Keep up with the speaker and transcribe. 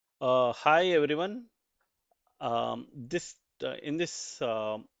Hi everyone. This in this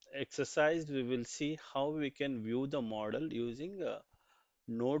exercise we will see how we can view the model using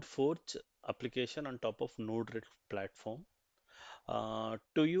Node-Forge application on top of Node-RED platform.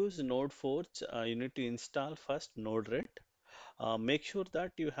 To use Node-Forge, you need to install first Node-RED. Make sure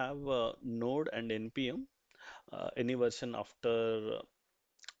that you have Node and NPM. Any version after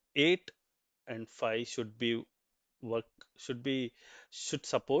 8 and 5 work should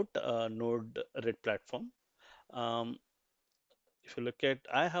support Node-RED platform. Um, if you look at,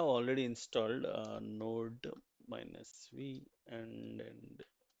 I have already installed Node minus V and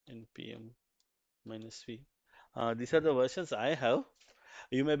npm minus V. These are the versions I have.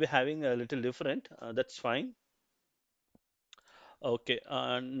 You may be having a little different. That's fine. Okay.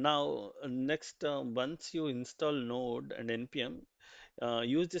 Now, next, once you install Node and npm,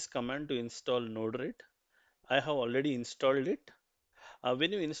 use this command to install Node-RED. I have already installed it.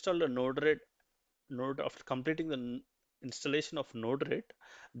 When you install the Node after completing the installation of Node-RED,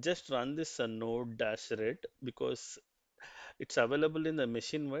 just run this node-red because it's available in the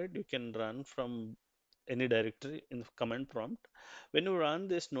machine wide. You can run from any directory in the command prompt. When you run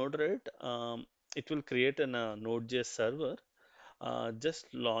this Node-RED, it will create a Node.js server.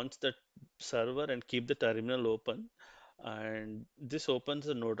 Just launch that server and keep the terminal open. And this opens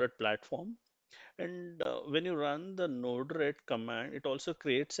the Node-RED platform. And when you run the node-red command, it also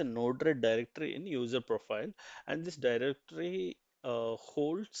creates a node-red directory in user profile, and this directory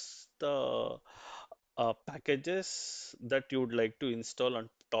holds the packages that you would like to install on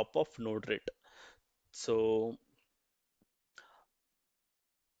top of node-red. So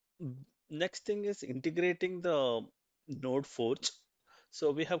next thing is integrating the Node-Forge.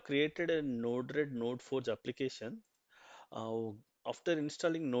 So we have created a node-red Node-Forge application. Uh, After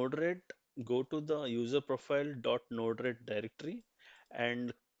installing Node-RED, go to the user profile.node-red directory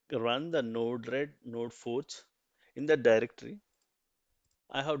and run the Node-RED Node-Forge in the directory.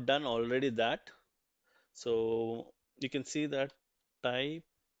 I have done already that. So you can see that type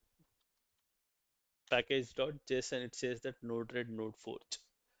package.json, it says that Node-RED Node-Forge.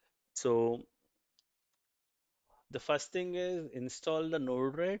 So the first thing is install the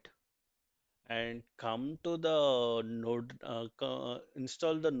Node-RED and come to the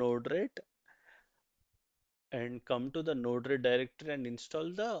install the Node-RED and come to the Node-RED directory and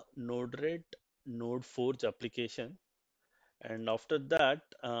install the Node-RED Node-Forge application. And after that,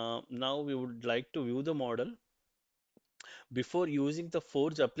 now we would like to view the model. Before using the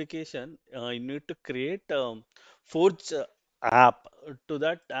Forge application, you need to create a Forge app. To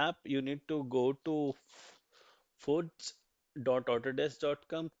that app, you need to go to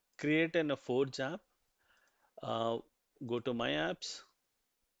forge.autodesk.com, create a Forge app, uh, go to My Apps,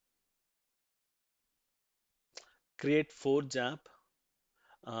 create Forge app.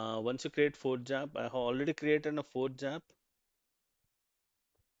 Once you create Forge app, I have already created a Forge app,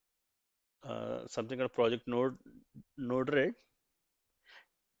 something called project node-red.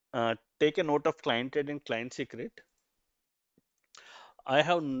 Take a note of client aid and client secret. I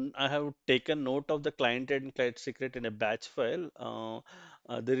have taken note of the client aid and client secret in a batch file.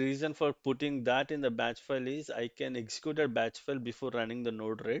 The reason for putting that in the batch file is I can execute a batch file before running the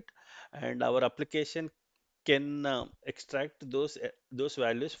node-red, and our application can extract those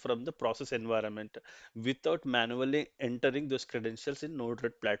values from the process environment without manually entering those credentials in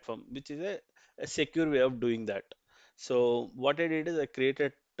Node-RED platform, which is a secure way of doing that. So what I did is I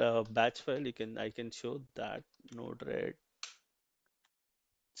created a batch file. I can show that Node-RED.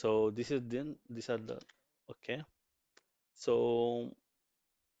 So these are the okay. So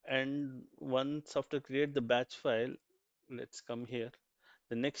and once after create the batch file, let's come here.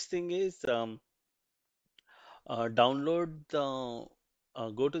 The next thing is download the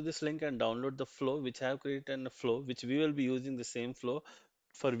go to this link and download the flow which I have created in a flow which we will be using the same flow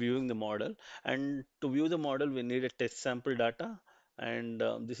for viewing the model. And to view the model we need a test sample data, and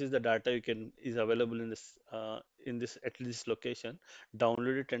this is the data you can is available in this at this location.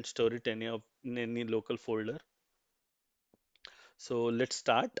 Download it and store it in any local folder. So let's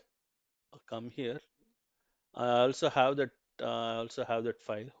start. Come here. I also have that I also have that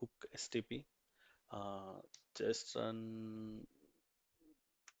file hook stp. uh, just run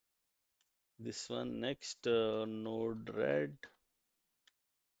this one next, node-red.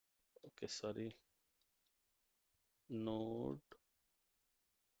 Okay, sorry, node.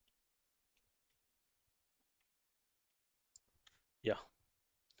 Yeah,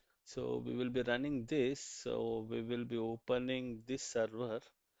 so we will be running this. So we will be opening this server.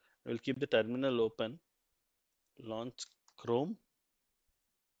 We'll keep the terminal open. Launch Chrome.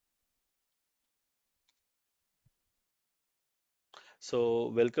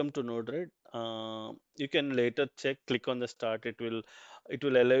 So welcome to Node-RED. You can later check, click on the start. It will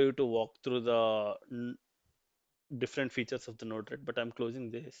allow you to walk through the different features of the Node-RED. But I'm closing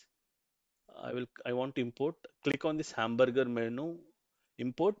this. I want to import. Click on this hamburger menu,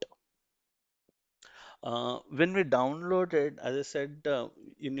 import. When we download it, as I said,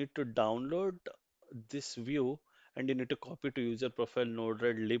 you need to download this view and you need to copy to user profile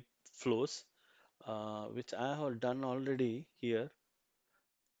Node-RED lib flows, which I have done already here.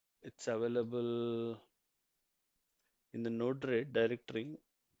 It's available in the Node-RED directory.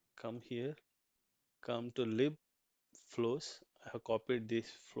 Come here, come to lib flows. I have copied this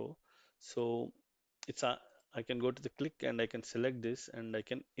flow. So it's a, I can go to the click and I can select this and I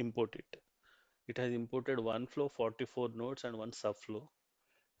can import it. It has imported one flow, 44 nodes and one subflow,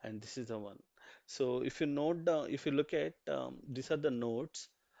 and this is the one. So if you note down, if you look at these are the nodes.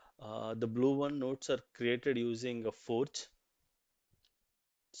 The blue one nodes are created using a Forge.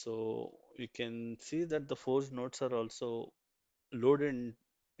 So you can see that the Forge nodes are also loaded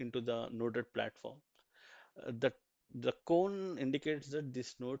into the noded platform. That the cone indicates that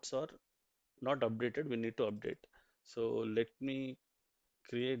these nodes are not updated. We need to update. So let me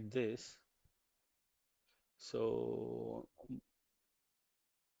create this. So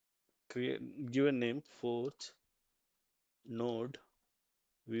create give a name Forge node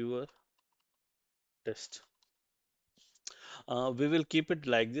viewer test. We will keep it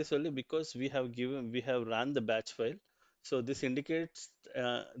like this only because we have run the batch file. So this indicates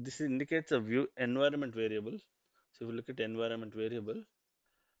a view environment variable. So if you look at environment variable,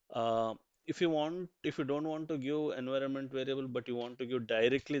 uh, if you don't want to give environment variable, but you want to give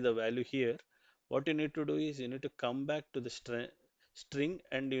directly the value here, what you need to do is you need to come back to the string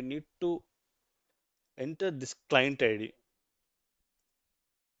and you need to enter this client ID.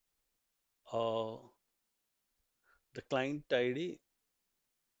 Uh, the client ID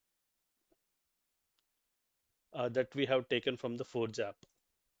that we have taken from the Forge app.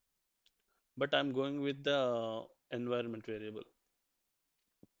 But I'm going with the environment variable.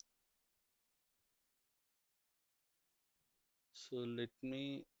 So let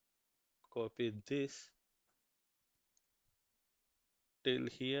me copy this till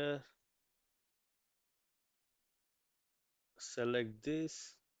here, select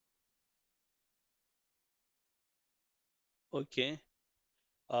this. Okay.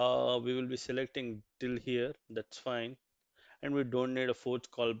 We will be selecting till here. That's fine. And we don't need a force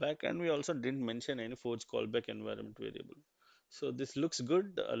callback. And we also didn't mention any force callback environment variable. So this looks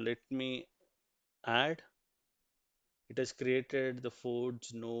good. Let me add. It has created the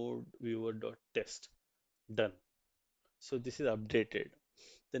forge node viewer dot test. Done. So this is updated.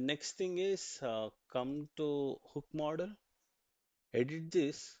 The next thing is come to hook model, edit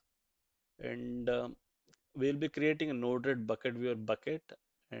this, and we'll be creating a node-RED bucket viewer bucket,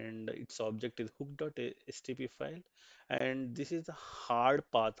 and its object is hook.stp file. And this is the hard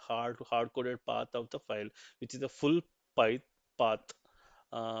path, hard-coded path of the file, which is the full path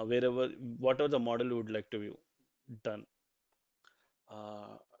wherever whatever the model you would like to view. Done.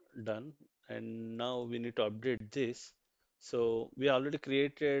 uh, Done. And now we need to update this. So we already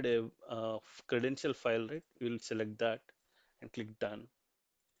created a credential file, right? We'll select that and click done.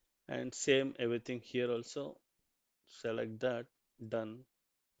 And same everything here also. Select that, done,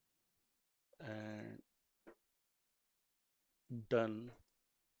 and done,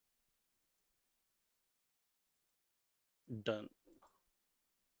 done.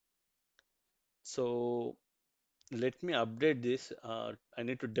 So let me update this. I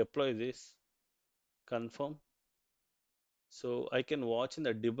need to deploy this, confirm. So I can watch in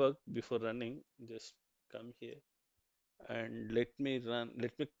the debug before running. Just come here and let me run.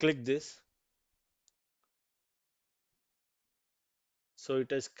 Let me click this. So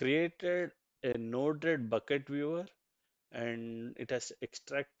it has created a node-RED bucket viewer and it has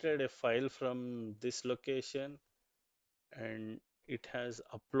extracted a file from this location and it has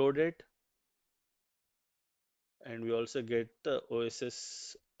uploaded, and we also get the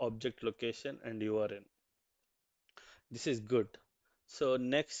OSS object location and URN. This is good. So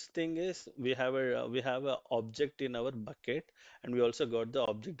next thing is we have a object in our bucket and we also got the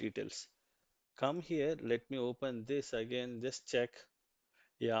object details. Come here, let me open this again, just check.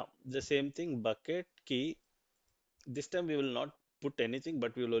 Yeah, the same thing, bucket key. This time we will not put anything,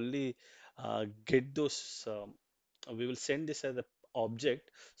 but we will only get those. We will send this as an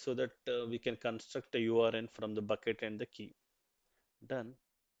object so that we can construct a URN from the bucket and the key. Done,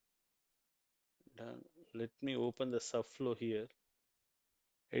 done. Let me open the subflow here.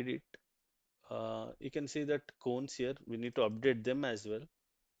 Edit. You can see that cones here. We need to update them as well.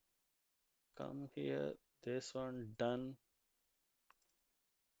 Come here. This one done.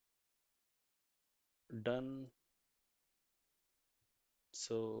 done.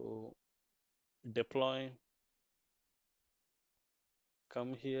 So deploy,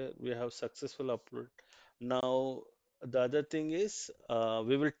 come here, we have successful upload. Now the other thing is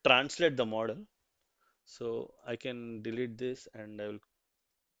we will translate the model. So I can delete this and I will,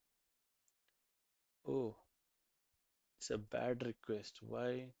 oh, it's a bad request.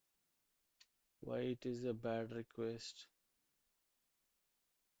 Why it is a bad request?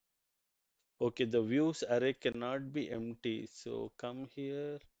 Okay, the views array cannot be empty. So come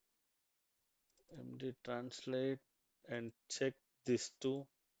here, empty translate and check this too.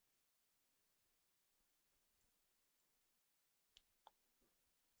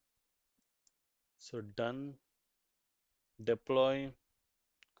 So done, deploy,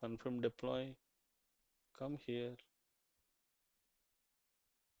 confirm deploy, come here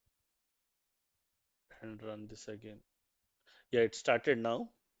and run this again. Yeah, it started now.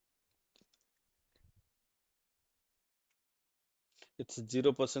 It's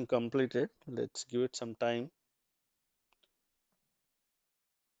 0% completed. Let's give it some time.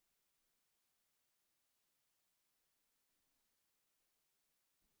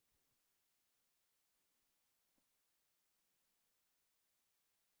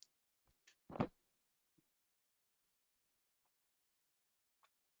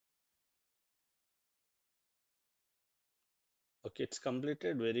 Okay, it's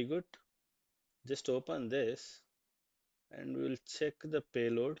completed. Very good. Just open this and we'll check the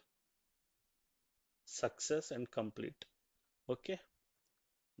payload, success and complete. Okay,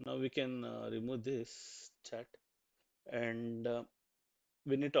 now we can remove this chat and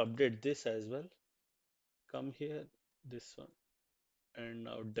we need to update this as well. Come here, this one, and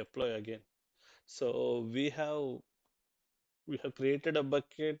now deploy again. So we have created a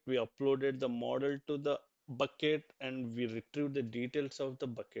bucket, we uploaded the model to the bucket, and we retrieved the details of the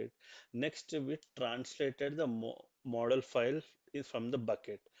bucket. Next, we translated the model file from the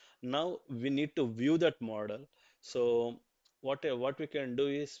bucket. Now we need to view that model. So what we can do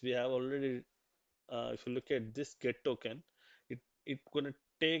is we have already, if you look at this get token, it gonna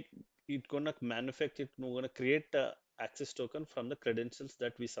take it gonna manufacture it gonna create a access token from the credentials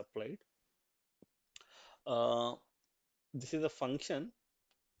that we supplied. Uh, this is a function.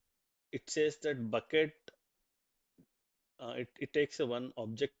 It says that bucket, it takes a one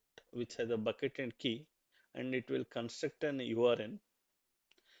object which has a bucket and key, and it will construct an URN.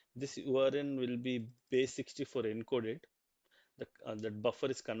 This URN will be base 64 encoded. That buffer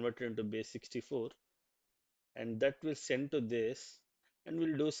is converted into base 64, and that will send to this, and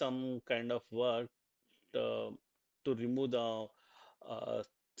we'll do some kind of work uh, to remove the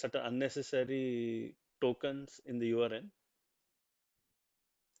certain unnecessary tokens in the URN,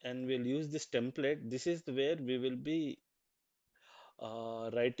 and we'll use this template. This is where we will be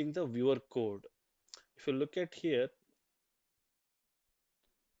writing the viewer code. If you look at here,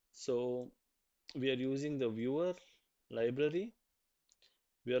 so we are using the viewer library,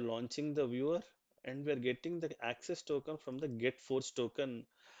 we are launching the viewer, and we are getting the access token from the get force token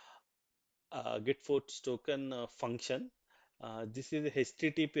function. This is a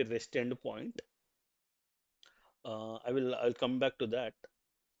HTTP REST endpoint. I'll come back to that.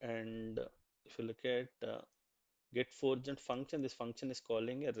 And if you look at get forge and function, this function is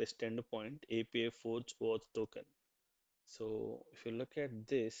calling a REST endpoint API forge auth token. So if you look at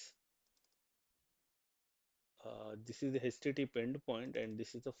this, this is the HTTP endpoint and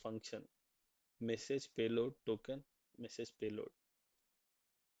this is the function message payload token message payload.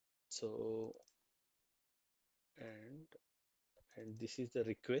 So and and this is the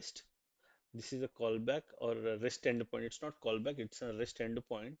request. This is a callback or a REST endpoint. It's not callback, it's a REST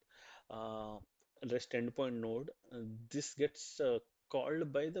endpoint. Uh, REST endpoint node. This gets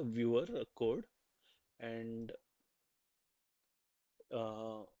called by the viewer code, and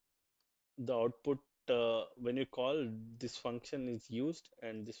uh, the output, when you call this function is used,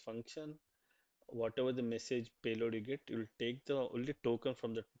 and this function, whatever the message payload you get, you will take the only token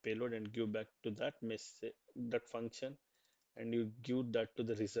from that payload and give back to that message, that function, and you give that to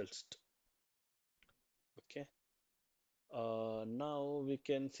the results. Okay. Now we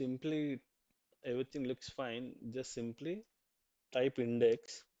can simply, everything looks fine. Just simply type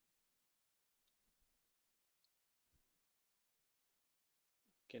index,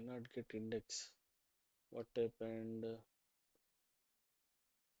 cannot get index. What happened?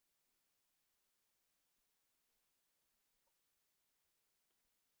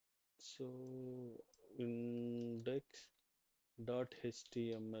 So index dot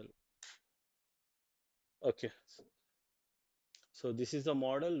html. Okay. So this is the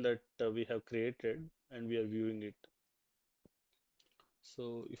model that we have created and we are viewing it.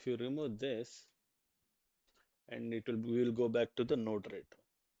 So if you remove this, and we will go back to the node rate.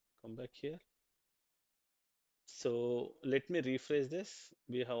 Come back here. So let me rephrase this.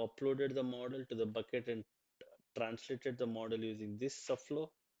 We have uploaded the model to the bucket and translated the model using this subflow.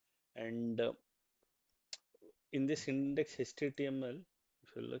 And in this index HTML,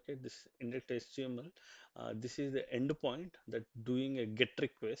 if you look at this index HTML, this is the endpoint that doing a get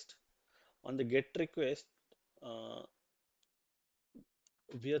request. On the get request, uh,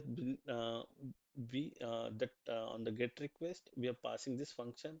 we are we that on the get request we are passing this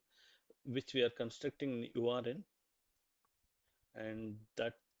function which we are constructing in URN, and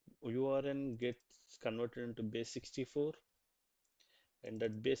that URN gets converted into base 64, and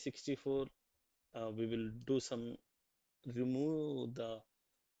that base 64 we will do some remove the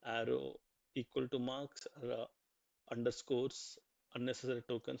arrow equal to marks underscores unnecessary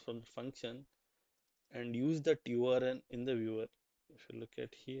tokens from the function and use that URN in the viewer. If you look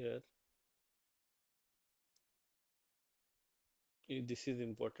at here, this is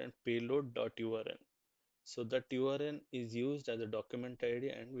important, payload.urn. So that URN is used as a document ID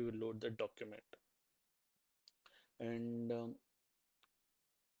and we will load the document. And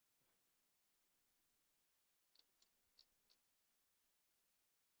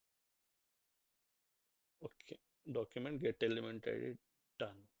okay, document get element ID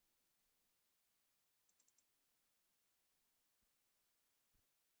done.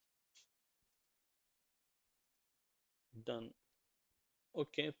 Done.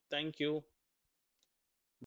 Okay, thank you.